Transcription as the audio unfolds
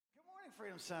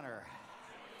Freedom Center.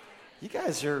 You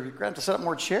guys are going to have to set up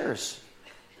more chairs.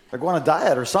 They're going on a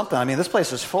diet or something. I mean, this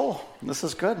place is full. This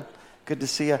is good. Good to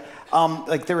see you.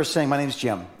 Like they were saying, my name's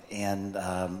Jim, and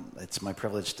it's my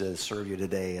privilege to serve you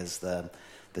today as the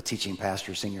teaching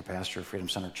pastor, senior pastor of Freedom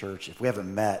Center Church. If we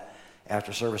haven't met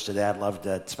after service today, I'd love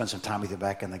to spend some time with you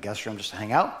back in the guest room just to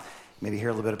hang out, maybe hear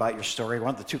a little bit about your story.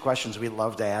 One of the two questions we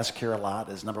love to ask here a lot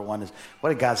is, number one is, what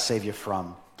did God save you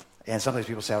from? And sometimes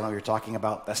people say, I don't know what you're talking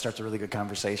about. That starts a really good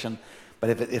conversation.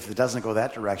 But if it doesn't go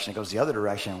that direction, it goes the other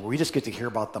direction, where we just get to hear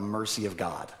about the mercy of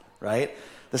God, right?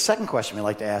 The second question we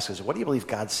like to ask is, what do you believe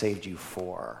God saved you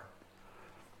for?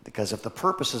 Because if the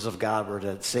purposes of God were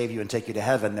to save you and take you to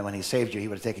heaven, then when he saved you, he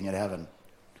would have taken you to heaven.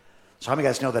 So how many of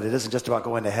you guys know that it isn't just about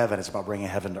going to heaven, it's about bringing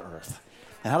heaven to earth?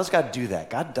 And how does God do that?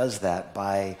 God does that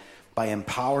by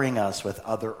empowering us with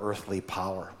other earthly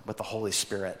power, with the Holy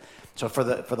Spirit. So for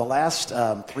the last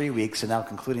 3 weeks, and now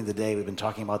concluding the day, we've been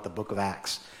talking about the book of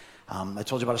Acts. I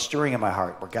told you about a stirring in my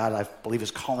heart where God, I believe, is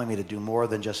calling me to do more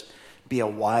than just be a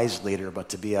wise leader, but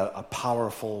to be a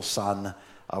powerful son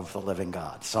of the living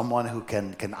God, someone who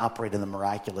can operate in the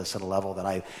miraculous at a level that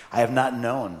I have not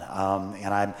known.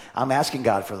 And I'm asking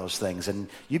God for those things. And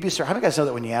you'd be surprised. How many guys know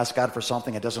that when you ask God for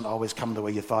something, it doesn't always come the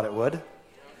way you thought it would?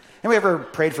 Anybody ever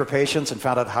prayed for patience and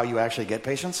found out how you actually get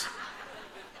patience?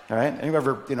 All right? Anybody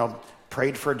ever,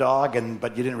 prayed for a dog,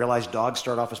 but you didn't realize dogs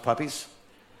start off as puppies?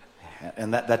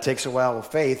 And that takes a while. Well,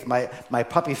 faith, my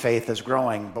puppy faith is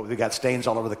growing, but we got stains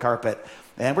all over the carpet.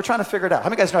 And we're trying to figure it out. How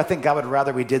many guys know I think God would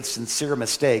rather we did sincere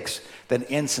mistakes than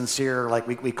insincere, like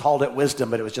we called it wisdom,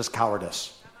 but it was just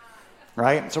cowardice.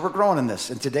 Right? So we're growing in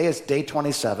this. And today is day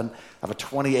 27 of a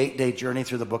 28-day journey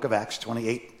through the book of Acts,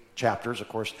 28 chapters. Of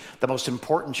course, the most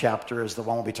important chapter is the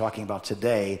one we'll be talking about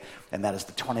today, and that is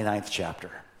the 29th chapter.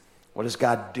 What is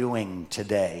God doing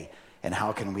today, and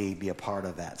how can we be a part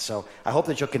of that? So I hope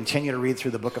that you'll continue to read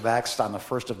through the book of Acts on the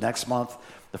first of next month,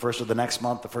 the first of the next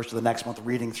month, the first of the next month,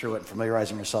 reading through it and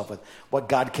familiarizing yourself with what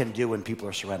God can do when people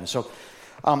are surrendered. So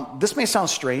this may sound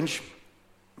strange,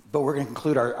 but we're going to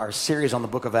conclude our series on the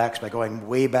book of Acts by going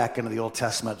way back into the Old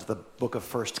Testament to the book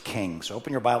of 1 Kings. So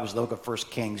open your Bibles to the book of 1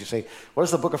 Kings. You say, what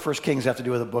does the book of 1 Kings have to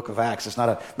do with the book of Acts? It's not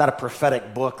a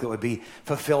prophetic book that would be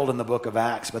fulfilled in the book of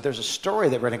Acts, but there's a story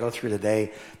that we're going to go through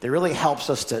today that really helps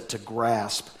us to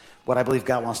grasp what I believe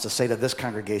God wants to say to this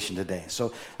congregation today.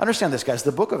 So understand this, guys.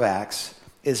 The book of Acts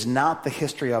is not the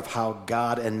history of how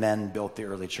God and men built the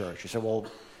early church. You say, well,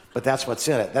 but that's what's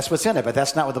in it. That's what's in it, but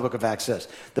that's not what the book of Acts is.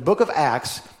 The book of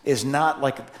Acts is not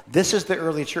like, this is the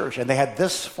early church, and they had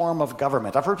this form of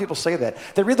government. I've heard people say that.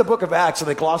 They read the book of Acts, and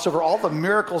they gloss over all the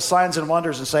miracles, signs, and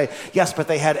wonders and say, yes, but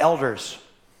they had elders.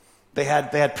 They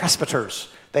had presbyters.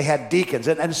 They had deacons.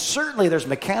 And certainly there's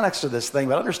mechanics to this thing,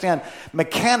 but understand,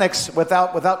 mechanics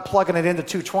without plugging it into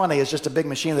 220 is just a big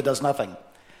machine that does nothing.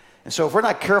 And so if we're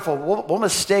not careful, we'll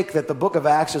mistake that the book of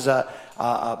Acts is a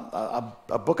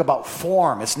book about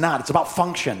form. It's not. It's about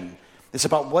function. It's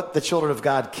about what the children of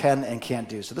God can and can't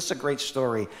do. So this is a great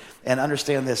story. And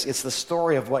understand this. It's the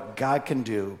story of what God can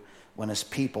do when his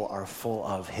people are full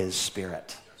of his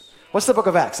Spirit. What's the book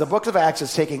of Acts? The book of Acts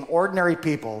is taking ordinary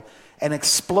people and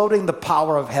exploding the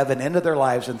power of heaven into their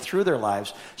lives and through their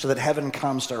lives so that heaven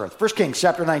comes to earth. 1 Kings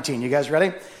chapter 19. You guys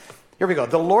ready? Here we go.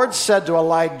 The Lord said to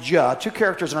Elijah, two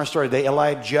characters in our story today,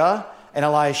 Elijah and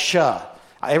Elisha.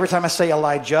 Every time I say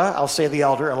Elijah, I'll say the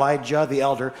elder, Elijah, the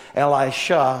elder, and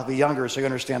Elisha, the younger, so you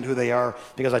understand who they are,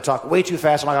 because I talk way too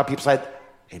fast, and I got people say,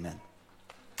 amen.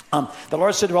 The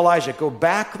Lord said to Elijah, go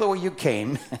back the way you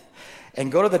came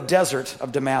and go to the desert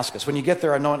of Damascus. When you get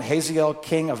there, anoint Hazael,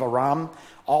 king of Aram.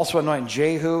 Also anoint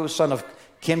Jehu, son of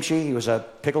Kimchi, he was a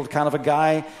pickled kind of a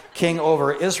guy, king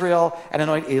over Israel, and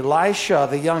anoint Elisha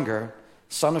the younger,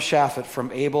 son of Shaphat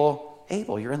from Abel,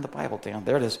 you're in the Bible, Dan,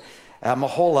 there it is,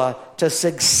 Mahola, to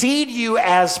succeed you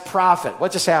as prophet.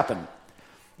 What just happened?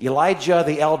 Elijah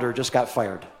the elder just got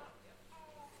fired.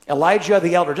 Elijah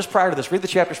the elder, just prior to this, read the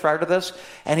chapters prior to this,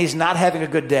 and he's not having a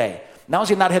good day. Not only is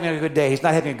he not having a good day, he's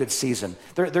not having a good season.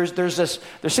 There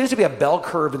seems to be a bell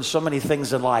curve in so many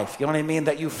things in life. You know what I mean?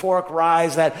 That euphoric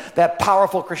rise, that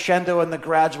powerful crescendo and the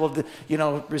gradual,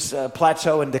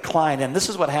 plateau and decline. And this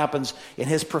is what happens in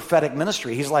his prophetic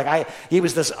ministry. He's like, he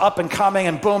was this up and coming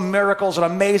and boom, miracles and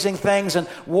amazing things and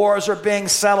wars are being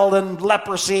settled and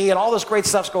leprosy and all this great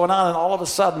stuff's going on. And all of a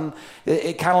sudden,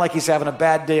 it kind of like he's having a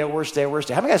bad day, a worse day, a worse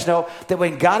day. How many guys know that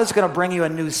when God is going to bring you a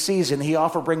new season, he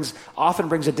often brings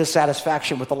a dissatisfaction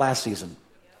with the last season?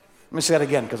 Let me say that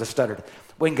again because I stuttered.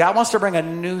 When God wants to bring a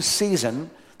new season,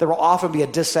 there will often be a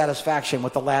dissatisfaction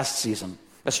with the last season.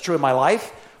 That's true in my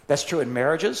life. That's true in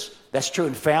marriages. That's true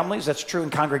in families. That's true in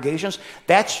congregations.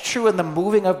 That's true in the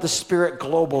moving of the Spirit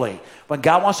globally. When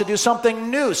God wants to do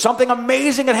something new, something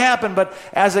amazing can happen, but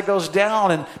as it goes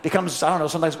down and becomes, I don't know,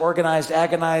 sometimes organized,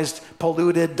 agonized,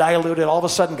 polluted, diluted, all of a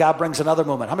sudden God brings another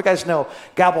movement. How many guys know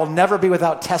God will never be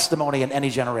without testimony in any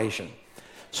generation?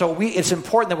 So it's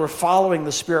important that we're following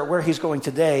the Spirit where he's going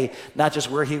today, not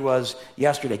just where he was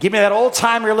yesterday. Give me that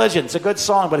old-time religion. It's a good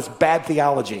song, but it's bad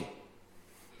theology.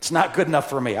 It's not good enough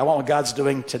for me. I want what God's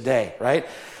doing today, right?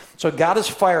 So God has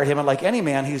fired him, and like any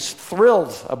man, he's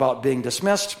thrilled about being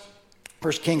dismissed.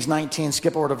 1 Kings 19,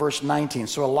 skip over to verse 19.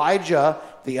 So Elijah,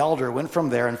 the elder, went from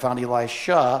there and found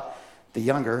Elisha, the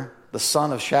younger, the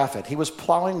son of Shaphat. He was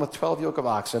plowing with 12 yoke of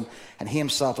oxen, and he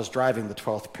himself was driving the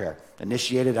 12th pair.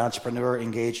 Initiated, entrepreneur,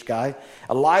 engaged guy.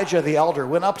 Elijah, the elder,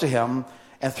 went up to him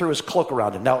and threw his cloak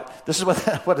around him. Now, this is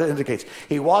what it indicates.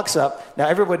 He walks up. Now,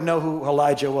 everyone would know who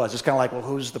Elijah was. It's kind of like, well,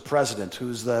 who's the president?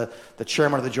 Who's the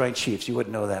chairman of the Joint Chiefs? You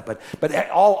wouldn't know that. But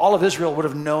all of Israel would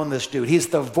have known this dude. He's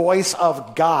the voice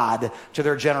of God to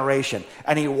their generation.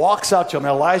 And he walks up to him.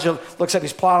 And Elijah looks up.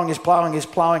 He's plowing. How many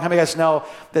of you guys know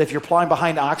that if you're plowing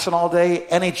behind oxen all day,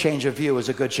 any change of view is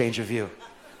a good change of view?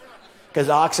 Because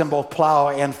oxen both plow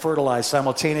and fertilize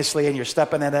simultaneously, and you're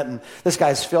stepping in it, and this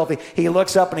guy's filthy. He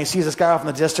looks up, and he sees this guy off in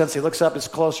the distance. He looks up, it's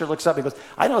closer, looks up, he goes,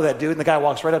 I know that dude. And the guy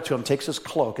walks right up to him, takes his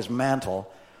cloak, his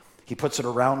mantle, he puts it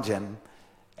around him,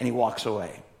 and he walks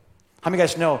away. How many of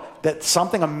you guys know that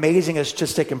something amazing has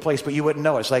just taken place, but you wouldn't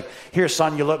know? It's like, here,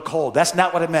 son, you look cold. That's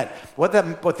not what it meant. What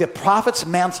the prophet's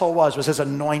mantle was his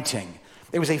anointing.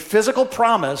 It was a physical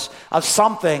promise of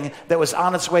something that was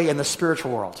on its way in the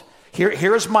spiritual world.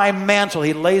 Here's my mantle.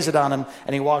 He lays it on him,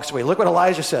 and he walks away. Look what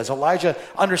Elijah says. Elijah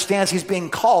understands he's being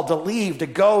called to leave, to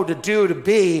go, to do, to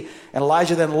be. And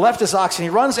Elijah then left his oxen. He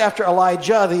runs after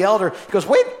Elijah, the elder. He goes,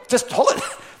 wait, just hold it.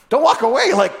 Don't walk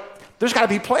away. Like, there's got to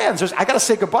be plans. I got to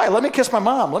say goodbye. Let me kiss my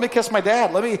mom. Let me kiss my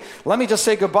dad. Let me just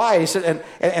say goodbye. He said,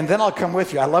 and then I'll come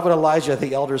with you. I love what Elijah,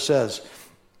 the elder, says.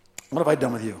 What have I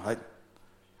done with you?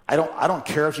 I don't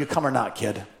care if you come or not,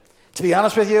 kid. To be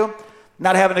honest with you,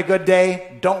 not having a good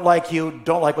day, don't like you,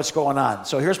 don't like what's going on.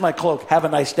 So here's my cloak, have a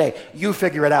nice day. You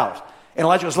figure it out. And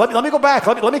Elijah goes, let me go back.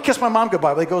 Let me kiss my mom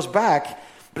goodbye. Well, he goes back,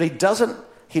 but he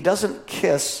doesn't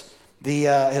kiss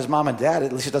his mom and dad,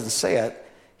 at least he doesn't say it.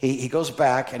 He goes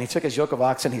back, and he took his yoke of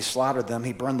oxen, he slaughtered them,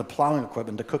 he burned the plowing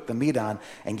equipment to cook the meat on,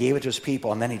 and gave it to his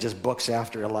people, and then he just books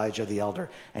after Elijah the elder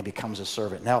and becomes a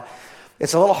servant. Now,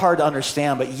 it's a little hard to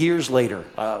understand, but years later,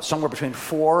 somewhere between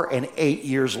 4 and 8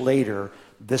 years later,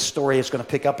 this story is going to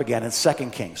pick up again in 2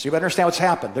 Kings. So you understand what's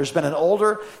happened. There's been an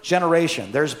older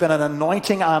generation. There's been an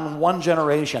anointing on one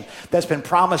generation that's been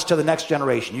promised to the next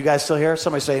generation. You guys still here?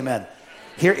 Somebody say amen.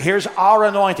 Here's our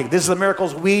anointing. This is the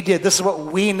miracles we did. This is what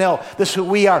we know. This is who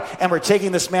we are. And we're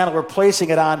taking this mantle, we're placing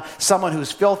it on someone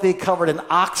who's filthy, covered in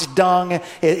ox dung,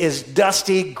 is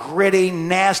dusty, gritty,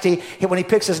 nasty. When he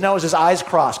picks his nose, his eyes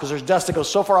cross because there's dust that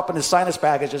goes so far up in his sinus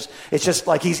packages. It's just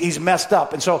like he's messed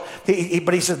up. And so,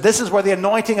 but he said, this is where the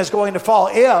anointing is going to fall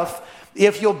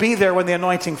if you'll be there when the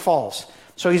anointing falls.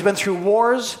 So he's been through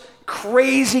wars,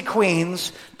 crazy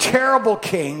queens, terrible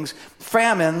kings,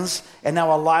 famines, and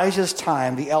now Elijah's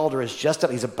time, the elder, is just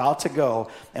up. He's about to go,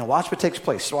 and watch what takes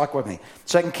place. So walk with me.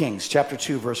 2 Kings chapter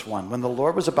 2, verse 1. When the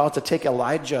Lord was about to take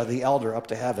Elijah, the elder, up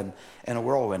to heaven in a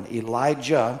whirlwind,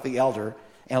 Elijah, the elder,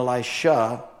 and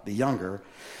Elisha, the younger,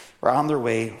 were on their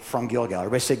way from Gilgal.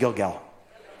 Everybody say Gilgal.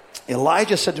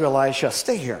 Elijah said to Elisha,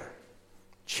 stay here.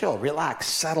 Chill, relax,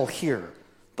 settle here.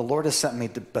 The Lord has sent me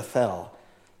to Bethel.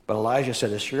 But Elijah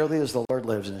said, as surely as the Lord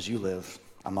lives and as you live,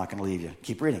 I'm not going to leave you.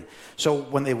 Keep reading. So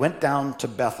when they went down to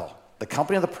Bethel, the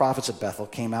company of the prophets at Bethel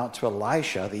came out to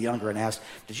Elisha, the younger, and asked,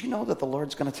 did you know that the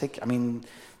Lord's going to take,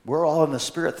 we're all in the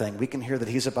spirit thing. We can hear that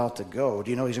he's about to go.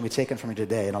 Do you know he's going to be taken from you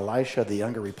today? And Elisha, the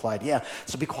younger, replied, yeah,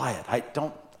 so be quiet.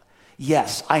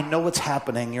 Yes, I know what's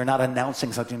happening. You're not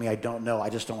announcing something to me I don't know. I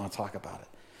just don't want to talk about it.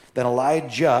 Then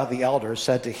Elijah, the elder,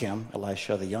 said to him,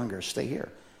 Elisha, the younger, stay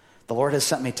here. The Lord has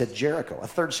sent me to Jericho, a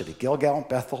third city, Gilgal,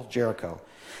 Bethel, Jericho.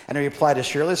 And he replied, as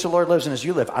surely as the Lord lives and as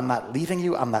you live, I'm not leaving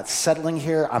you, I'm not settling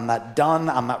here, I'm not done,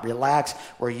 I'm not relaxed.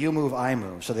 Where you move, I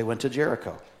move. So they went to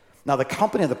Jericho. Now the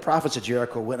company of the prophets of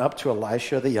Jericho went up to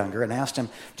Elisha the younger and asked him,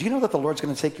 do you know that the Lord's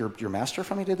going to take your master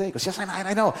from me today? He goes, yes,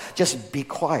 I know. Just be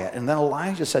quiet. And then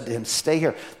Elijah said to him, stay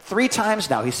here. 3 times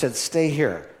now he said, stay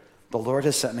here. The Lord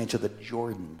has sent me to the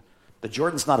Jordan. The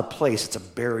Jordan's not a place, it's a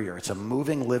barrier. It's a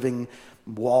moving, living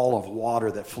wall of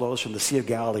water that flows from the Sea of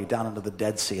Galilee down into the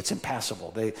Dead Sea. It's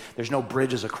impassable. There's no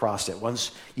bridges across it.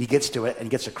 Once he gets to it and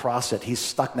gets across it, he's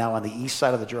stuck now on the east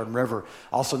side of the Jordan River,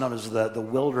 also known as the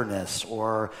wilderness,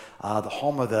 or the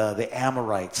home of the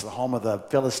Amorites, the home of the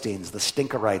Philistines, the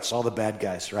Stinkerites, all the bad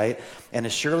guys, right? And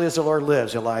as surely as the Lord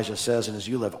lives, Elijah says, and as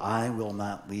you live, I will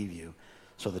not leave you.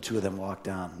 So the two of them walked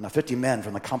down. Now 50 men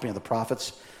from the company of the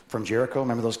prophets from Jericho,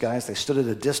 remember those guys? They stood at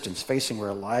a distance facing where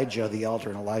Elijah the elder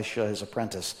and Elisha his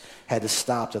apprentice had to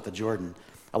stop at the Jordan.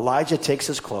 Elijah takes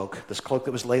his cloak, this cloak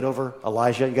that was laid over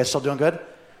Elijah. You guys still doing good?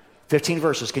 15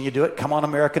 verses. Can you do it? Come on,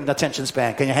 American attention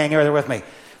span. Can you hang there with me?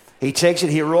 He takes it,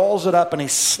 he rolls it up, and he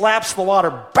slaps the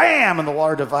water. Bam! And the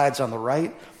water divides on the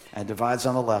right and divides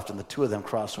on the left, and the two of them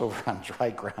cross over on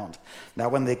dry ground. Now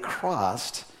when they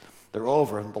crossed, they're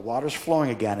over, and the water's flowing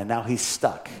again, and now he's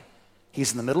stuck.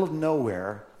 He's in the middle of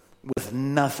nowhere with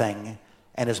nothing,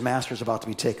 and his master's about to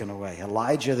be taken away.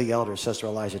 Elijah the elder says to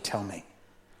Elijah, tell me,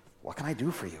 what can I do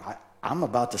for you? I'm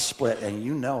about to split, and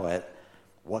you know it.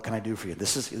 What can I do for you?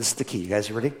 This is the key. You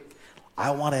guys ready?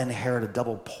 I want to inherit a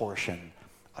double portion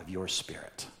of your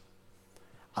spirit.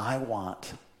 I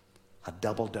want a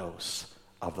double dose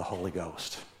of the Holy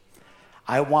Ghost.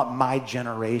 I want my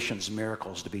generation's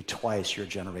miracles to be twice your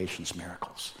generation's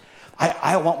miracles.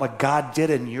 I want what God did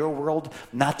in your world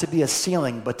not to be a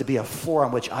ceiling, but to be a floor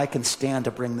on which I can stand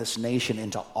to bring this nation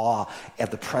into awe at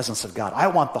the presence of God. I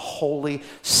want the Holy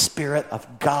Spirit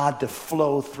of God to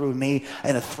flow through me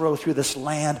and to flow through this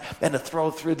land and to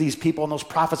flow through these people and those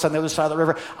prophets on the other side of the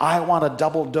river. I want a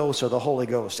double dose of the Holy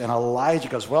Ghost. And Elijah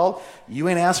goes, well, you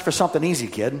ain't asked for something easy,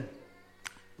 kid.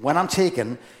 When I'm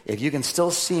taken, if you can still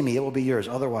see me, it will be yours.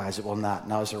 Otherwise, it will not.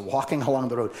 Now, as they're walking along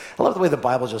the road, I love the way the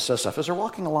Bible just says stuff. As they're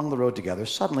walking along the road together,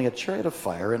 suddenly a chariot of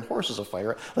fire and horses of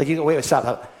fire. Like, you go, wait,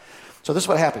 stop. So this is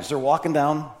what happens. They're walking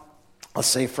down, let's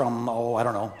say from, I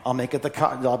don't know, I'll make it the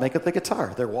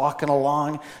guitar. They're walking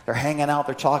along, they're hanging out,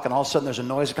 they're talking. All of a sudden, there's a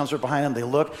noise that comes from behind them. They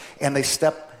look, and they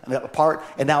step apart,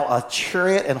 and now a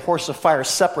chariot and horse of fire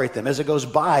separate them. As it goes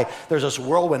by, there's this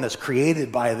whirlwind that's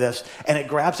created by this, and it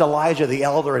grabs Elijah the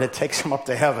elder, and it takes him up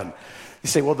to heaven. You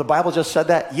say, well, the Bible just said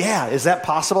that? Yeah. Is that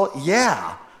possible?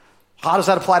 Yeah. How does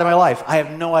that apply to my life? I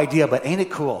have no idea, but ain't it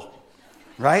cool?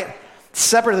 Right?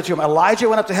 Separated the two of them. Elijah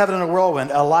went up to heaven in a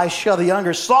whirlwind. Elisha the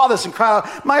younger saw this and cried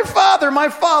out, my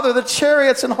father, the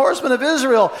chariots and horsemen of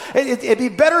Israel. It'd be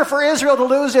better for Israel to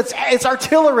lose its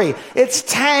artillery, its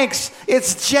tanks,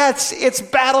 its jets, its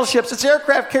battleships, its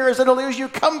aircraft carriers that'll lose you.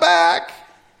 Come back.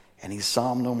 And he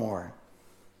saw him no more.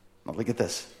 Now look at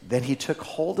this. Then he took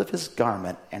hold of his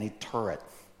garment and he tore it.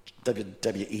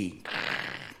 WWE.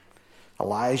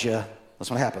 Elijah, that's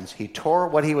what happens. He tore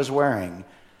what he was wearing,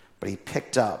 but he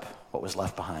picked up what was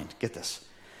left behind. Get this.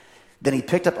 Then he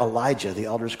picked up Elijah, the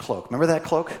elder's cloak. Remember that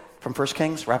cloak from 1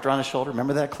 Kings, wrapped around his shoulder?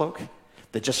 Remember that cloak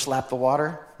that just slapped the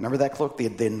water? Remember that cloak, the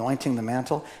anointing, the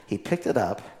mantle? He picked it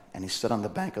up, and he stood on the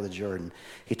bank of the Jordan.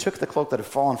 He took the cloak that had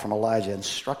fallen from Elijah and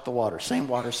struck the water, same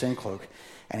cloak,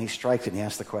 and he strikes it, and he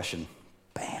asked the question,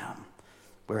 bam,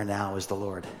 where now is the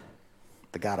Lord,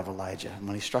 the God of Elijah? And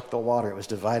when he struck the water, it was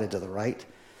divided to the right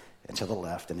and to the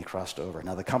left, and he crossed over.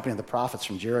 Now the company of the prophets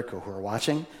from Jericho who were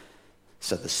watching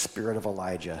said the spirit of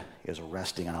Elijah is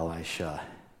resting on Elisha.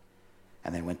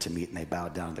 And they went to meet, and they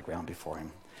bowed down to the ground before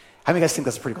him. How many of you guys think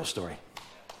that's a pretty cool story?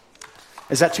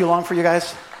 Is that too long for you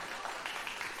guys?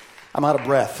 I'm out of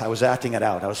breath. I was acting it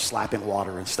out. I was slapping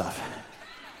water and stuff.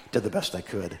 Did the best I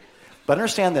could. But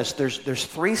understand this. There's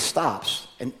 3 stops.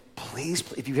 And please,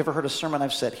 if you've ever heard a sermon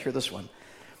I've said, hear this one.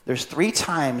 There's 3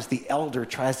 times the elder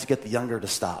tries to get the younger to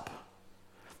stop.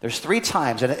 There's 3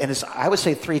 times, and it's, I would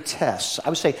say 3 tests. I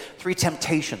would say 3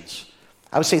 temptations.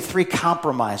 I would say 3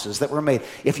 compromises that were made.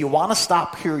 If you want to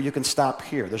stop here, you can stop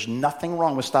here. There's nothing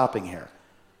wrong with stopping here.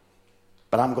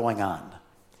 But I'm going on.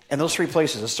 And those 3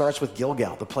 places, it starts with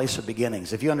Gilgal, the place of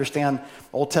beginnings. If you understand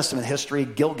Old Testament history,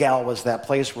 Gilgal was that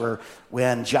place where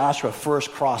when Joshua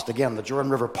first crossed, again, the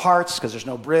Jordan River parts because there's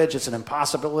no bridge. It's an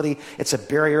impossibility. It's a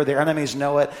barrier. Their enemies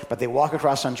know it, but they walk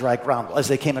across on dry ground. Well, as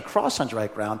they came across on dry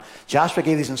ground, Joshua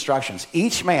gave these instructions.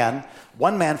 Each man,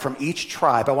 one man from each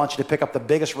tribe, I want you to pick up the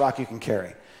biggest rock you can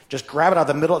carry. Just grab it out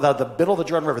of the middle of the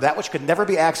Jordan River, that which could never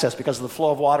be accessed because of the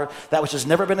flow of water, that which has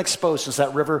never been exposed since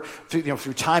that river,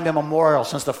 through time immemorial,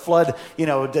 since the flood,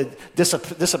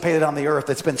 dissipated on the earth.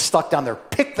 It's been stuck down there.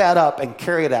 Pick that up and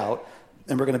carry it out,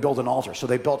 and we're going to build an altar. So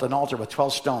they built an altar with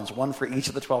 12 stones, one for each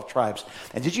of the 12 tribes.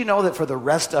 And did you know that for the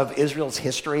rest of Israel's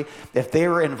history, if they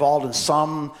were involved in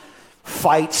some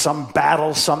fight, some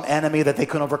battle, some enemy that they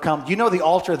couldn't overcome, do you know the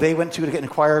altar they went to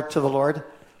inquire to the Lord?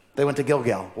 They went to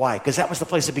Gilgal. Why? Because that was the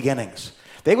place of beginnings.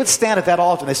 They would stand at that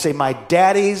altar and they say, my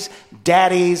daddy's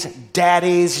daddy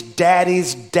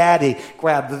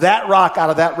grabbed that rock out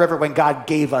of that river when God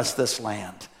gave us this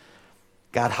land.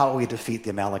 God, how will we defeat the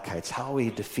Amalekites? How will we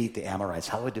defeat the Amorites?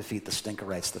 How will we defeat the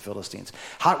Stinkerites, the Philistines?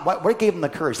 What gave them the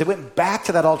courage? They went back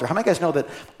to that altar. How many of you guys know that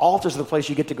altars are the place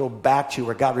you get to go back to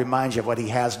where God reminds you of what he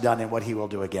has done and what he will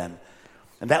do again?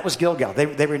 And that was Gilgal.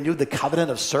 They renewed the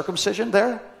covenant of circumcision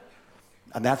there.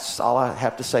 And that's all I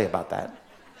have to say about that.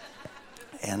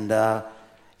 And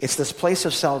it's this place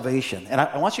of salvation. And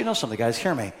I want you to know something, guys.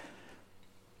 Hear me.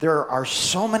 There are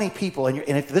so many people, and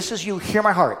if this is you, hear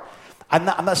my heart. I'm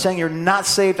not saying you're not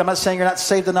saved. I'm not saying you're not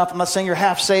saved enough. I'm not saying you're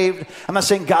half saved. I'm not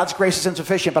saying God's grace is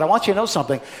insufficient. But I want you to know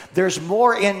something. There's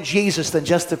more in Jesus than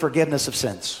just the forgiveness of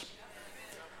sins.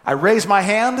 I raised my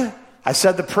hand. I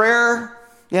said the prayer.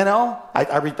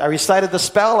 I recited the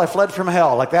spell. I fled from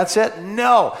hell. Like, that's it?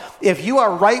 No. If you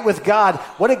are right with God,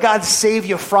 what did God save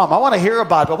you from? I want to hear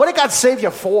about it, but what did God save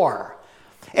you for?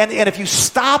 And if you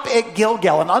stop at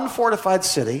Gilgal, an unfortified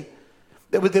city,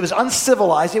 it was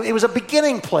uncivilized. It was a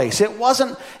beginning place. It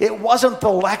wasn't the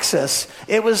Lexus.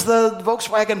 It was the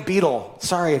Volkswagen Beetle.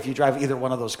 Sorry if you drive either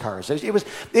one of those cars.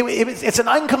 It's an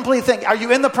incomplete thing. Are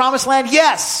you in the promised land?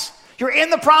 Yes. You're in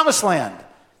the promised land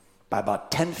by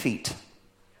about 10 feet.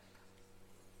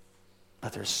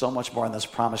 But there's so much more in this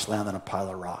promised land than a pile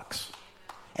of rocks.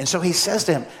 And so he says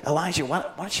to him, Elijah, why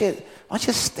don't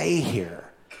you stay here?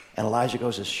 And Elijah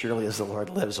goes, as surely as the Lord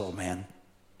lives, old man.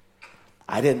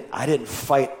 I didn't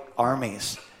fight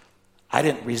armies. I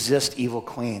didn't resist evil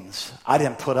queens. I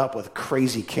didn't put up with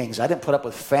crazy kings. I didn't put up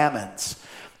with famines.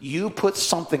 You put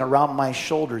something around my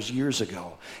shoulders years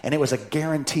ago, and it was a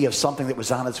guarantee of something that was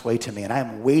on its way to me, and I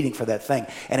am waiting for that thing,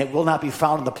 and it will not be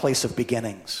found in the place of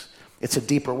beginnings. It's a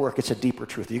deeper work. It's a deeper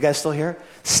truth. Are you guys still here?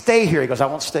 Stay here. He goes, I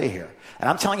won't stay here. And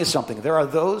I'm telling you something. There are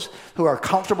those who are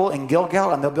comfortable in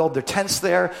Gilgal, and they'll build their tents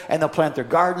there, and they'll plant their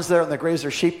gardens there, and they'll graze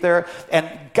their sheep there. And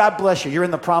God bless you. You're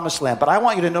in the promised land. But I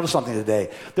want you to notice something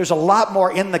today. There's a lot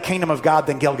more in the kingdom of God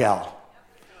than Gilgal.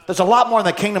 There's a lot more in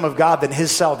the kingdom of God than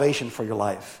his salvation for your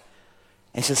life.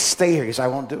 And he says, stay here. He says, I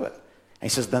won't do it. And he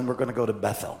says, then we're going to go to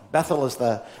Bethel. Bethel is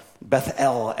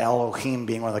Bethel, Elohim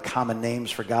being one of the common names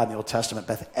for God in the Old Testament.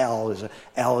 El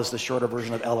is the shorter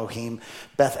version of Elohim.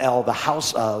 Bethel, the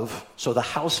house of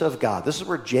God. This is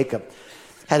where Jacob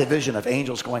had a vision of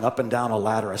angels going up and down a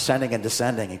ladder, ascending and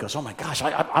descending. He goes, oh my gosh,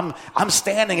 I'm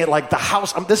standing at like the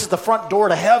house. This is the front door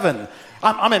to heaven.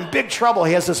 I'm in big trouble.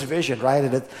 He has this vision, right?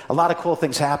 And a lot of cool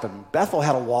things happen. Bethel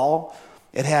had a wall.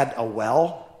 It had a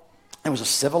well. It was a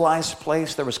civilized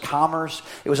place. There was commerce.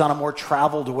 It was on a more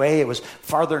traveled way. It was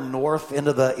farther north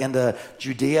into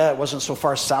Judea. It wasn't so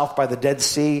far south by the Dead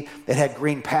Sea. It had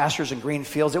green pastures and green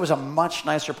fields. It was a much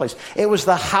nicer place. It was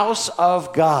the house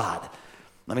of God.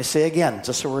 Let me say again,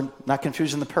 just so we're not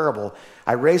confusing the parable.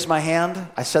 I raised my hand.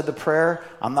 I said the prayer.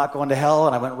 I'm not going to hell.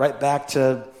 And I went right back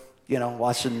to,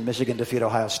 watching Michigan defeat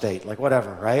Ohio State. Like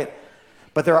whatever, right?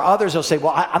 But there are others who'll say,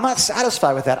 well, I'm not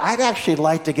satisfied with that. I'd actually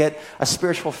like to get a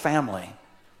spiritual family.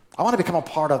 I want to become a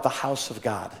part of the house of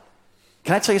God.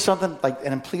 Can I tell you something?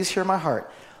 And please hear my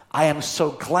heart. I am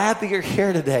so glad that you're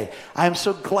here today. I am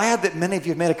so glad that many of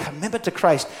you have made a commitment to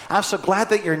Christ. I'm so glad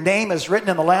that your name is written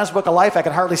in the Lamb's Book of Life. I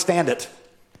can hardly stand it.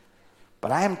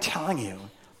 But I am telling you,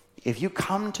 if you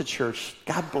come to church,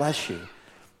 God bless you.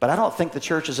 But I don't think the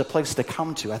church is a place to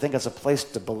come to. I think it's a place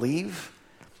to believe.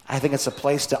 I think it's a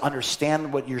place to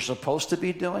understand what you're supposed to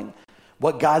be doing,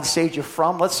 what God saved you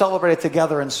from. Let's celebrate it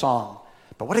together in song.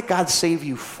 But what did God save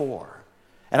you for?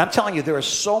 And I'm telling you, there is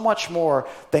so much more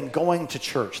than going to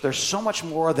church. There's so much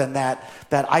more than that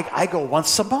I go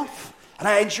once a month. And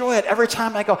I enjoy it. Every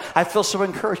time I go, I feel so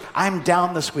encouraged. I'm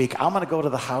down this week. I'm going to go to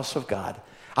the house of God.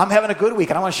 I'm having a good week,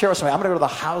 and I want to share with somebody. I'm going to go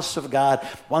to the house of God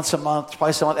once a month,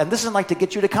 twice a month. And this isn't like to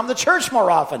get you to come to church more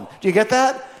often. Do you get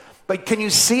that? But can you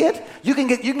see it? You can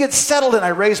get settled in. I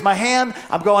raise my hand.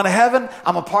 I'm going to heaven.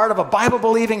 I'm a part of a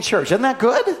Bible-believing church. Isn't that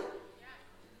good?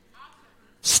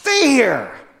 Stay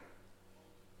here.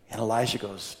 And Elijah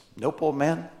goes, nope, old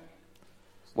man.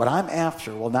 What I'm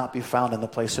after will not be found in the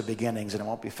place of beginnings, and it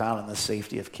won't be found in the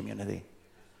safety of community.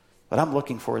 What I'm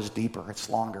looking for is deeper. It's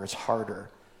longer. It's harder.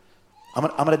 I'm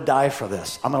going to die for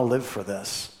this. I'm going to live for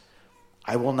this.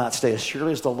 I will not stay. As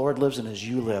surely as the Lord lives and as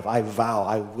you live, I vow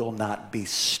I will not be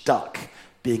stuck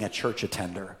being a church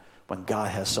attender when God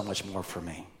has so much more for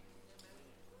me.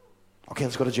 Okay,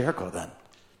 let's go to Jericho then.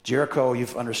 Jericho,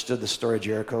 you've understood the story of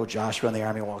Jericho. Joshua and the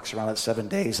army walks around it 7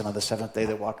 days, and on the seventh day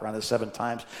they walk around it 7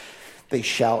 times. They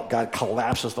shout, God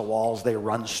collapses the walls, they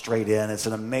run straight in. It's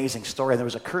an amazing story, and there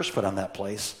was a curse put on that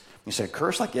place. You say,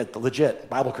 curse? Like, yeah, legit,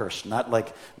 Bible curse, not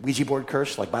like Ouija board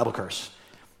curse, like Bible curse.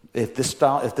 If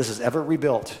this is ever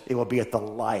rebuilt, it will be at the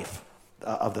life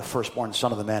of the firstborn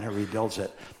son of the man who rebuilds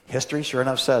it. History, sure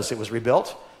enough, says it was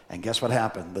rebuilt, and guess what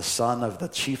happened? The son of the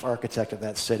chief architect of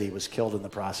that city was killed in the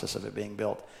process of it being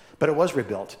built. But it was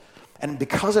rebuilt. And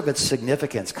because of its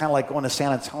significance, kind of like going to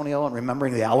San Antonio and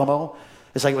remembering the Alamo,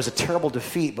 it's like it was a terrible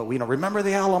defeat, but we remember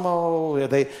the Alamo.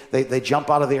 They jump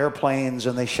out of the airplanes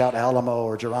and they shout Alamo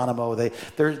or Geronimo.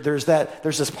 There's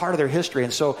this part of their history.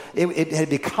 And so it had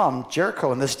become,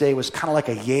 Jericho in this day was kind of like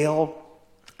a Yale,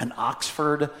 an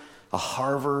Oxford, a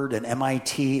Harvard, an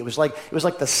MIT. It was like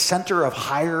the center of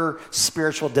higher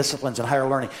spiritual disciplines and higher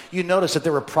learning. You notice that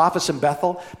there were prophets in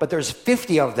Bethel, but there's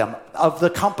 50 of them, of the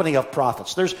company of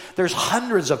prophets. There's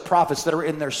hundreds of prophets that are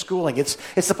in their schooling. It's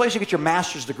the place you get your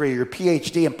master's degree, your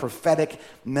PhD in prophetic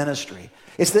ministry.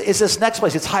 It's this next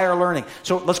place. It's higher learning.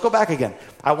 So let's go back again.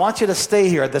 I want you to stay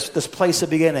here, this place of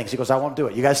beginnings. He goes, I won't do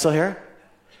it. You guys still here?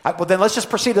 Well, then let's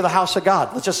just proceed to the house of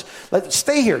God. Let's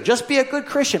stay here. Just be a good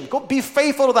Christian. Go be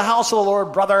faithful to the house of the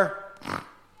Lord, brother.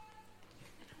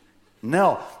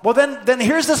 No. Well, then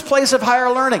here's this place of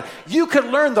higher learning. You could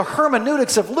learn the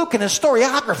hermeneutics of Luke and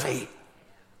historiography.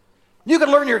 You could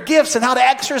learn your gifts and how to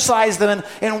exercise them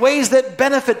in ways that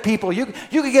benefit people. You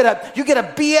get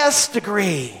a BS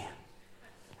degree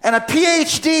and a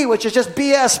PhD, which is just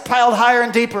BS piled higher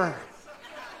and deeper.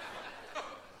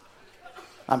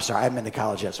 I'm sorry, I haven't been to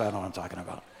college yet, so I don't know what I'm talking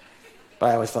about. But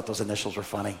I always thought those initials were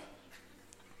funny.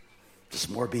 Just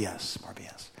more BS.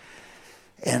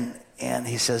 And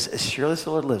he says, as surely as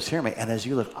the Lord lives, hear me, and as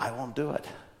you live, I won't do it.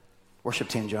 Worship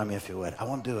team, join me if you would. I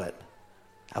won't do it.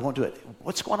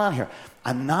 What's going on here?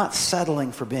 I'm not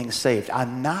settling for being saved.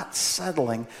 I'm not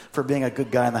settling for being a good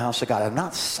guy in the house of God. I'm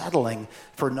not settling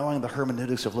for knowing the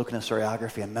hermeneutics of Luke and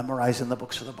historiography and memorizing the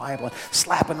books of the Bible and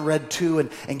slapping red 2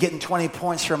 and getting 20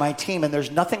 points for my team. And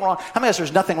there's nothing wrong. How many of us,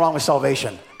 there's nothing wrong with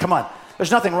salvation? Come on.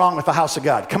 There's nothing wrong with the house of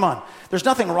God. Come on. There's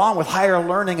nothing wrong with higher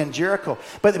learning in Jericho.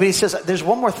 But he says, there's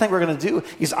one more thing we're going to do.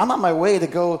 I'm on my way to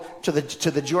go to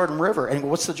the Jordan River. And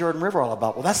what's the Jordan River all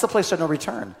about? Well, that's the place of no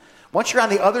return. Once you're on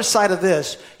the other side of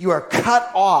this, you are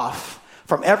cut off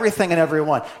from everything and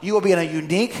everyone. You will be in a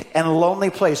unique and lonely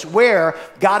place where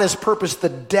God has purposed the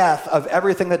death of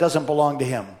everything that doesn't belong to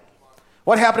him.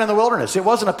 What happened in the wilderness? It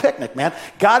wasn't a picnic, man.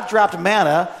 God dropped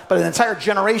manna, but an entire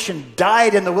generation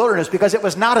died in the wilderness because it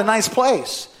was not a nice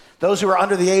place. Those who were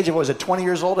under the age of, 20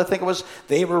 years old, I think it was,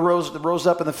 they rose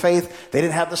up in the faith. They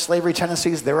didn't have the slavery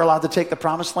tendencies. They were allowed to take the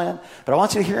promised land. But I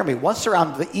want you to hear me. Once they're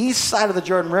on the east side of the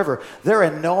Jordan River, they're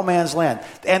in no man's land.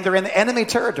 And they're in enemy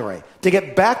territory. To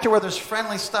get back to where there's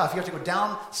friendly stuff, you have to go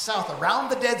down south around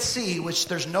the Dead Sea, which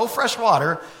there's no fresh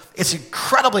water. It's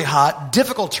incredibly hot,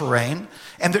 difficult terrain.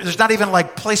 And there's not even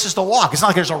places to walk. It's not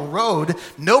like there's a road.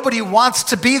 Nobody wants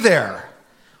to be there.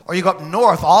 Or you go up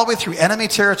north all the way through enemy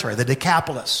territory, the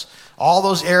Decapolis, all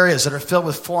those areas that are filled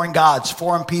with foreign gods,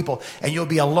 foreign people, and you'll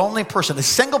be a lonely person, a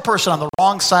single person on the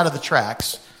wrong side of the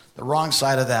tracks, the wrong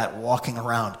side of that, walking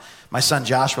around. My son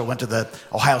Joshua went to the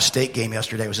Ohio State game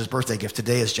yesterday. It was his birthday gift.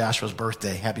 Today is Joshua's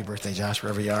birthday. Happy birthday, Joshua,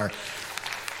 wherever you are.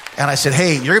 And I said,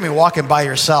 hey, you're going to be walking by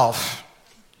yourself,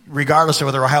 regardless of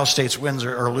whether Ohio State wins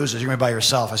or loses. You're going to be by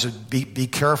yourself. I said, be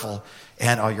careful.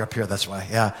 And, you're up here, that's why,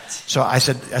 yeah. So I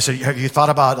said, have you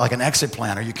thought about an exit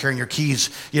plan? Are you carrying your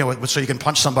keys, so you can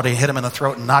punch somebody and hit them in the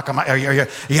throat and knock them out?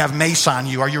 You have mace on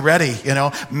you. Are you ready?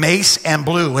 Mace and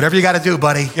blue, whatever you got to do,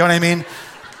 buddy. You know what I mean?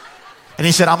 And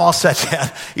he said, I'm all set,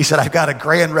 Dad. He said, I've got a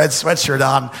gray and red sweatshirt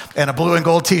on and a blue and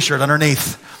gold t-shirt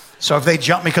underneath. So if they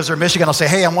jump me because they're Michigan, I'll say,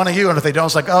 hey, I'm one of you. And if they don't,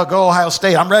 it's go Ohio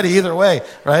State. I'm ready either way,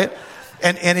 right?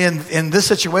 And in this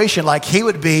situation, Elisha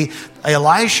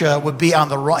would be on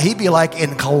the wrong, he'd be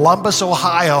in Columbus,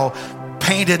 Ohio,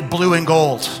 painted blue and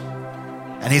gold.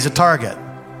 And he's a target.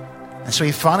 And so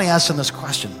he finally asks him this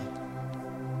question.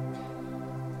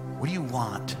 What do you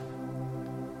want?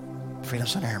 Freedom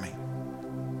Son, hear me.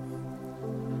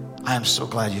 I am so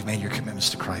glad you've made your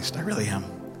commitments to Christ. I really am.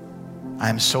 I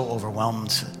am so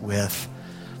overwhelmed with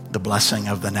the blessing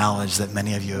of the knowledge that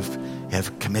many of you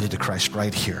have committed to Christ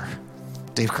right here.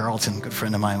 Dave Carlton, a good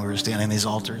friend of mine, we were standing in these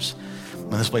altars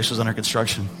when this place was under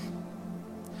construction.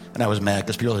 And I was mad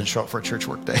because people didn't show up for a church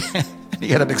work day. And he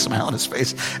had a big smile on his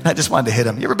face. And I just wanted to hit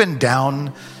him. You ever been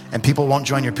down and people won't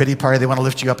join your pity party? They want to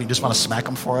lift you up and you just want to smack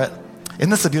them for it?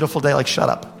 Isn't this a beautiful day? Shut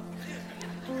up.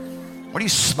 What are you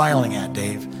smiling at,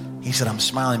 Dave? He said, I'm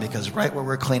smiling because right where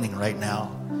we're cleaning right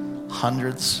now,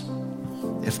 hundreds,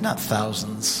 if not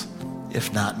thousands,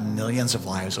 if not millions of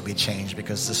lives will be changed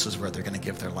because this is where they're going to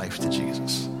give their life to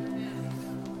Jesus.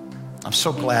 I'm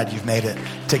so glad you've made it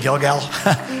to Gilgal.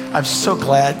 I'm so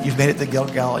glad you've made it to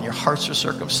Gilgal and your hearts are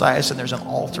circumcised and there's an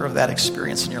altar of that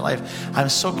experience in your life. I'm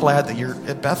so glad that you're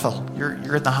at Bethel.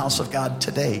 You're in the house of God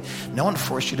today. No one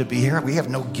forced you to be here. We have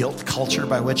no guilt culture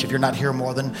by which if you're not here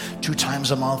more than 2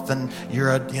 times a month, then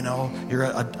you're a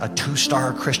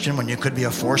 2-star Christian when you could be a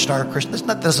 4-star Christian.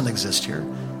 That doesn't exist here.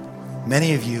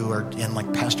 Many of you are in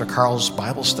like Pastor Carl's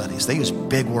Bible studies. They use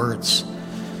big words.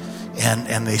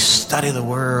 And they study the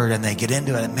word and they get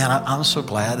into it. And man, I'm so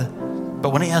glad.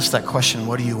 But when he asked that question,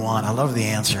 what do you want? I love the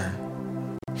answer.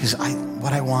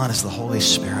 What I want is the Holy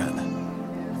Spirit.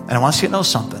 And I want you to know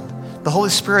something. The Holy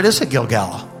Spirit is at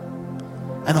Gilgal.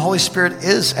 And the Holy Spirit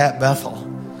is at Bethel.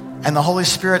 And the Holy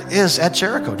Spirit is at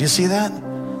Jericho. Do you see that?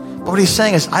 But what he's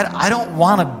saying is, I don't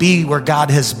want to be where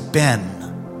God has been.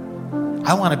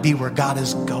 I want to be where God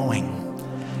is going.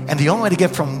 And the only way to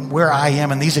get from where I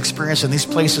am in these experiences, in these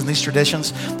places, in these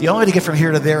traditions, the only way to get from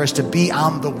here to there is to be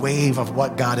on the wave of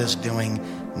what God is doing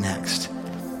next.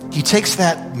 He takes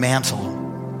that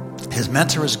mantle. His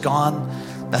mentor is gone.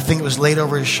 That thing that was laid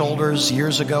over his shoulders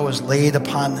years ago is laid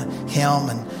upon him,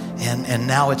 and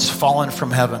now it's fallen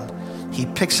from heaven. He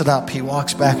picks it up, he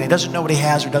walks back, and he doesn't know what he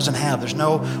has or doesn't have. There's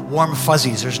no warm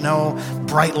fuzzies. There's no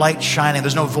bright light shining.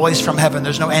 There's no voice from heaven.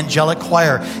 There's no angelic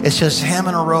choir. It's just him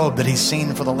in a robe that he's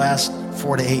seen for the last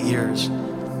 4 to 8 years.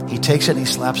 He takes it and he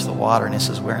slaps the water and he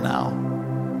says, where now?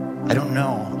 I don't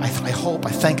know. I hope,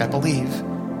 I think, I believe.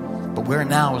 But where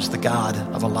now is the God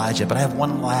of Elijah? But I have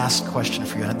one last question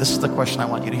for you, and this is the question I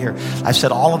want you to hear. I've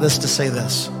said all of this to say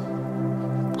this.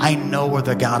 I know where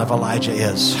the God of Elijah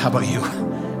is. How about you?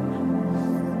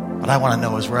 What I want to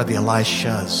know is where are the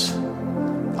Elishas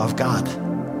of God?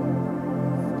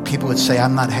 People would say,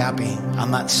 I'm not happy. I'm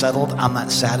not settled. I'm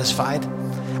not satisfied.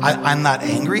 I'm not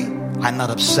angry. I'm not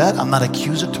upset. I'm not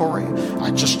accusatory. I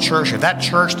just church. If that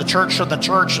church, the church,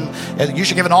 and you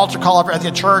should give an altar call at the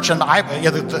church. And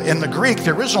in the Greek,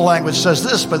 the original language says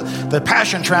this, but the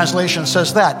Passion Translation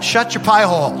says that. Shut your pie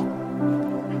hole.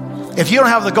 If you don't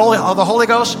have the Holy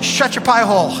Ghost, shut your pie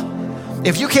hole.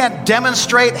 If you can't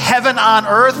demonstrate heaven on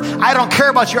earth, I don't care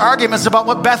about your arguments about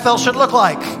what Bethel should look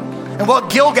like and what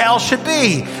Gilgal should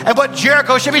be and what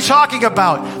Jericho should be talking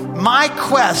about. My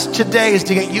quest today is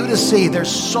to get you to see there's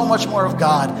so much more of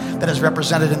God that is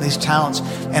represented in these towns.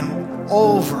 And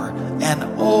over and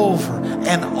over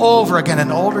and over again,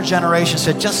 an older generation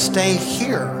said, just stay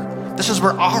here. This is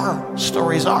where our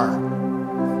stories are.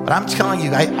 But I'm telling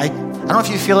you, I don't know if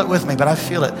you feel it with me, but I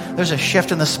feel it. There's a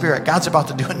shift in the spirit. God's about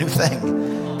to do a new thing.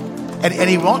 And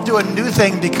he won't do a new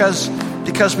thing because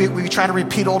we try to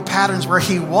repeat old patterns where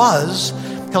he was.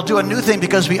 He'll do a new thing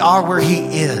because we are where he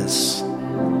is.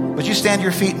 Would you stand to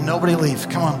your feet and nobody leave?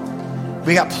 Come on.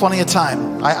 We got plenty of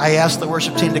time. I asked the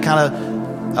worship team to kind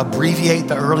of abbreviate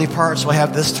the early part, so I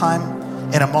have this time.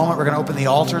 In a moment, we're going to open the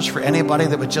altars for anybody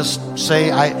that would just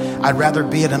say, I'd rather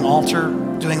be at an altar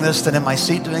doing this than in my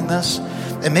seat doing this.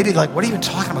 And maybe like, what are you even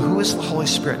talking about? Who is the Holy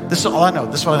Spirit? This is all I know.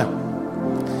 This is what I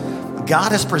know.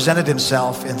 God has presented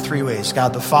himself in 3 ways.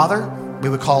 God the Father, we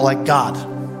would call like God.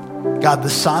 God the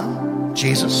Son,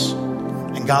 Jesus,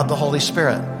 and God the Holy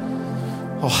Spirit.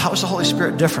 Well, how is the Holy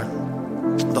Spirit different?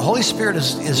 The Holy Spirit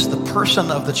is the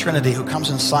person of the Trinity who comes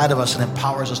inside of us and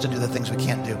empowers us to do the things we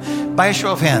can't do. By a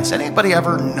show of hands, anybody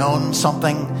ever known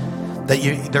something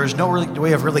that there's no really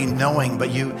way of really knowing,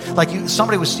 but you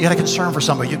had a concern for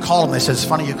somebody, you called them, they said, it's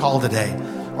funny you called today.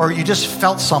 Or you just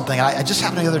felt something. I just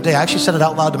happened the other day. I actually said it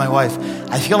out loud to my wife.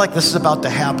 I feel like this is about to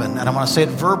happen, and I want to say it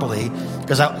verbally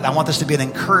because I want this to be an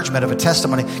encouragement of a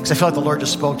testimony because I feel like the Lord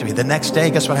just spoke to me. The next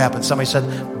day, guess what happened? Somebody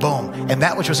said, boom. And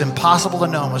that which was impossible to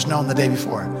know was known the day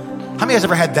before. How many of you guys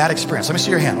ever had that experience? Let me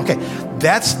see your hand. Okay,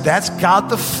 that's God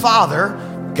the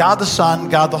Father, God the Son,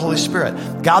 God the Holy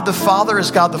Spirit. God the Father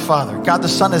is God the Father. God the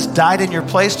Son has died in your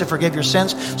place to forgive your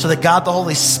sins so that God the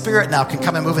Holy Spirit now can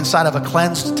come and move inside of a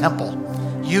cleansed temple.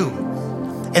 You.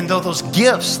 And though those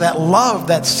gifts, that love,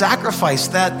 that sacrifice,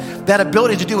 that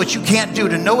ability to do what you can't do,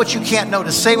 to know what you can't know,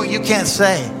 to say what you can't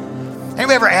say.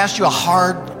 Anybody ever asked you a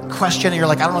hard question and you're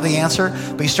like, I don't know the answer,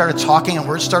 but you started talking and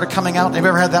words started coming out? Anybody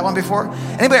ever had that one before?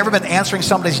 Anybody ever been answering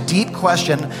somebody's deep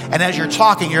question and as you're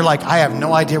talking, you're like, I have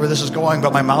no idea where this is going,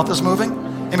 but my mouth is moving?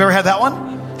 Anybody ever had that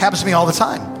one? Happens to me all the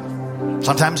time.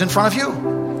 Sometimes in front of you.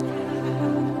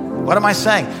 What am I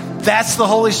saying? That's the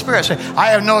Holy Spirit. So, I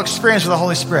have no experience with the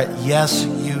Holy Spirit. Yes,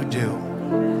 you do.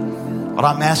 What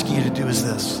I'm asking you to do is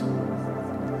this.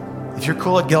 If you're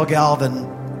cool at Gilgal,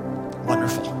 then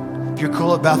wonderful. If you're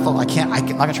cool at Bethel, I'm not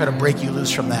going to try to break you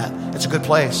loose from that. It's a good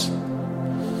place.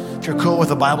 If you're cool with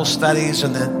the Bible studies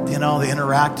and the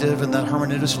interactive and the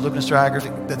hermeneutics, the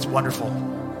historiography, that's wonderful.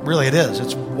 Really, it is.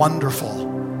 It's wonderful.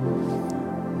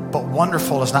 but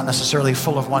wonderful is not necessarily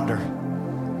full of wonder.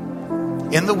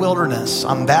 In the wilderness,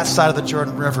 on that side of the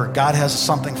Jordan River, God has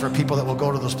something for people that will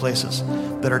go to those places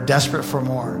that are desperate for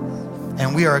more.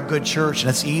 And we are a good church, and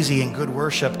it's easy in good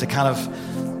worship to kind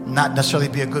of not necessarily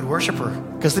be a good worshiper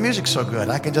because the music's so good.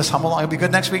 I can just hum along. It'll be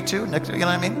good next week too. You know what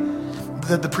I mean?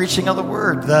 The preaching of the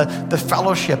word, the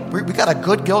fellowship. We got a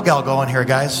good Gilgal going here,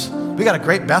 guys. We got a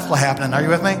great Bethel happening. Are you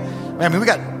with me? I mean, we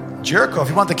got Jericho. If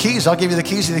you want the keys, I'll give you the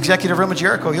keys to the executive room of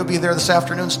Jericho. You'll be there this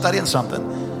afternoon studying something.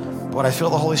 But what I feel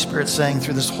the Holy Spirit saying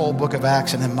through this whole book of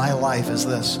Acts and in my life is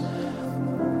this.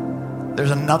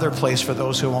 There's another place for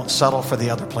those who won't settle for the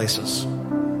other places.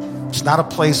 It's not a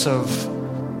place of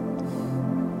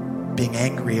being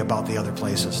angry about the other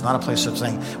places. It's not a place of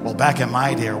saying, well, back in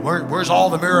my day, or where's all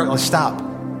the miracles? Stop.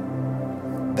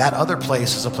 That other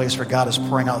place is a place where God is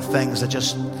pouring out things that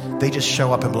just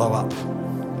show up and blow up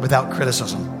without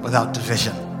criticism, without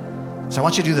division. So I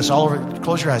want you to do this all over.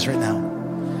 Close your eyes right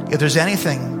now. If there's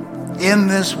anything in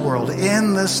this world,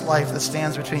 in this life that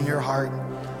stands between your heart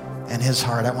and his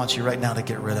heart, I want you right now to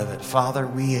get rid of it. Father,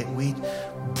 we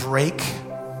break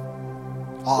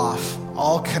off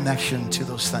all connection to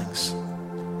those things.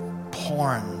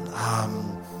 Porn,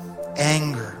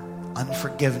 anger,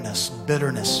 unforgiveness,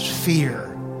 bitterness, fear,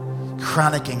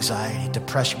 chronic anxiety,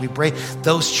 depression. We break.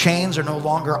 Those chains are no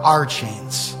longer our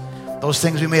chains. Those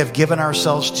things we may have given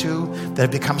ourselves to that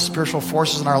have become spiritual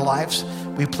forces in our lives,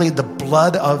 we plead the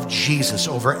blood of Jesus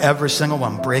over every single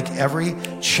one. Break every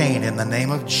chain in the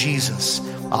name of Jesus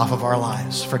off of our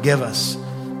lives. Forgive us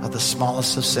of the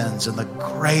smallest of sins and the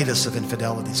greatest of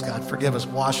infidelities, God. Forgive us,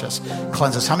 wash us,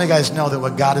 cleanse us. How many of you guys know that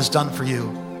what God has done for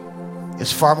you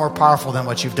is far more powerful than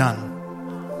what you've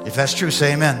done? If that's true,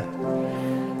 say amen.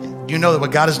 You know that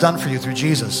what God has done for you through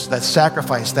Jesus, that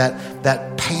sacrifice,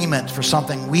 that payment for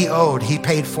something we owed, he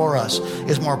paid for us,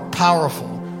 is more powerful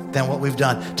than what we've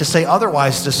done. To say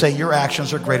otherwise is to say your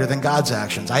actions are greater than God's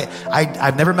actions.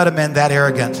 I've never met a man that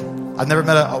arrogant. I've never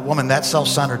met a woman that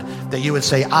self-centered that you would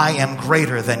say, I am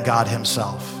greater than God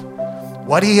himself.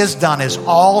 What he has done is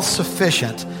all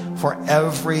sufficient for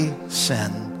every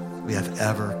sin we have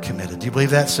ever committed. Do you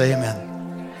believe that? Say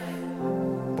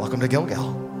amen. Welcome to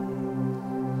Gilgal.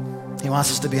 He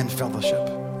wants us to be in fellowship.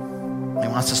 He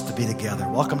wants us to be together.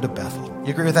 Welcome to Bethel.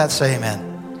 You agree with that? Say amen.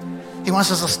 He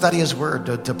wants us to study his word,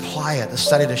 to apply it, to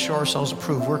study, to show ourselves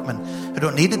approved workmen who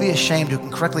don't need to be ashamed, who can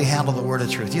correctly handle the word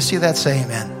of truth. You see that? Say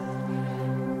amen.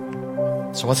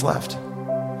 So what's left?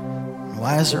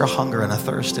 Why is there a hunger and a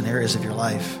thirst in areas of your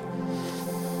life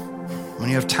when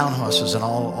you have townhouses in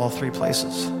all three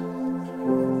places?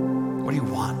 What do you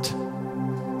want?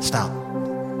 Stop.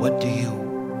 What do you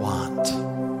want?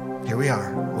 Here we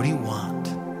are. What do you want?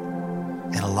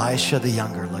 And Elisha the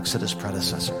younger looks at his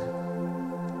predecessor.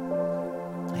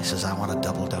 He says, I want a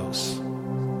double dose.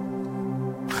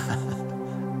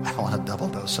 I want a double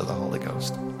dose of the Holy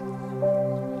Ghost.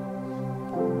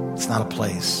 It's not a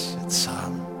place. It's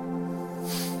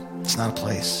not a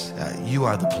place. You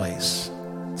are the place.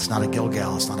 It's not a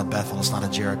Gilgal. It's not a Bethel. It's not a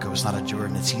Jericho. It's not a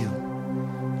Jordan. It's you.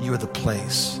 You are the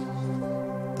place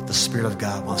that the Spirit of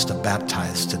God wants to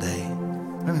baptize today.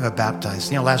 What do you mean by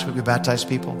baptized? Last week we baptized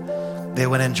people. They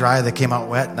went in dry. They came out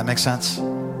wet. That makes sense?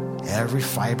 Every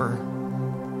fiber,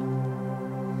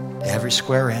 every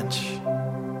square inch,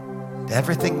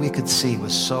 everything we could see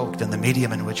was soaked in the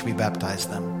medium in which we baptized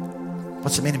them.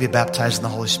 What's it mean to be baptized in the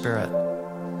Holy Spirit?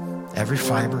 Every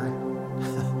fiber,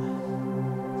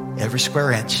 every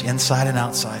square inch, inside and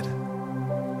outside,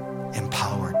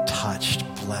 empowered, touched,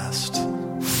 blessed,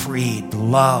 freed,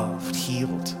 loved,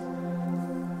 healed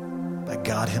by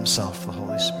God himself, the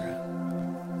Holy Spirit.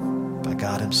 By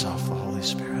God himself, the Holy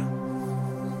Spirit.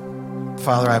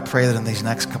 Father, I pray that in these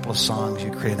next couple of songs,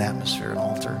 you create an atmosphere, an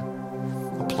altar,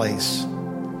 a place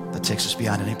that takes us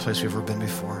beyond any place we've ever been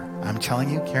before. I'm telling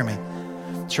you, hear me.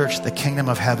 Church, the kingdom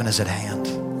of heaven is at hand.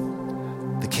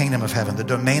 The kingdom of heaven, the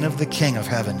domain of the King of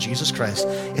heaven, Jesus Christ,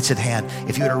 it's at hand.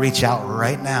 If you were to reach out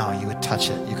right now, you would touch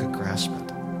it, you could grasp it.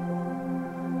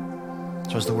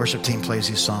 So as the worship team plays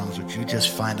these songs, would you just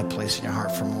find a place in your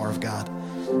heart for more of God?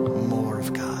 More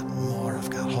of God, more of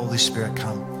God. Holy Spirit,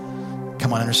 come.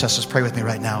 Come on, intercessors, pray with me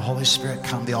right now. Holy Spirit,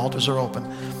 come. The altars are open.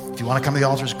 If you want to come to the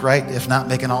altars, great. If not,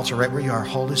 make an altar right where you are.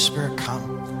 Holy Spirit,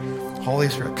 come. Holy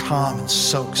Spirit, come and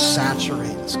soak,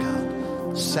 saturate us,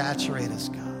 God. Saturate us,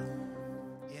 God.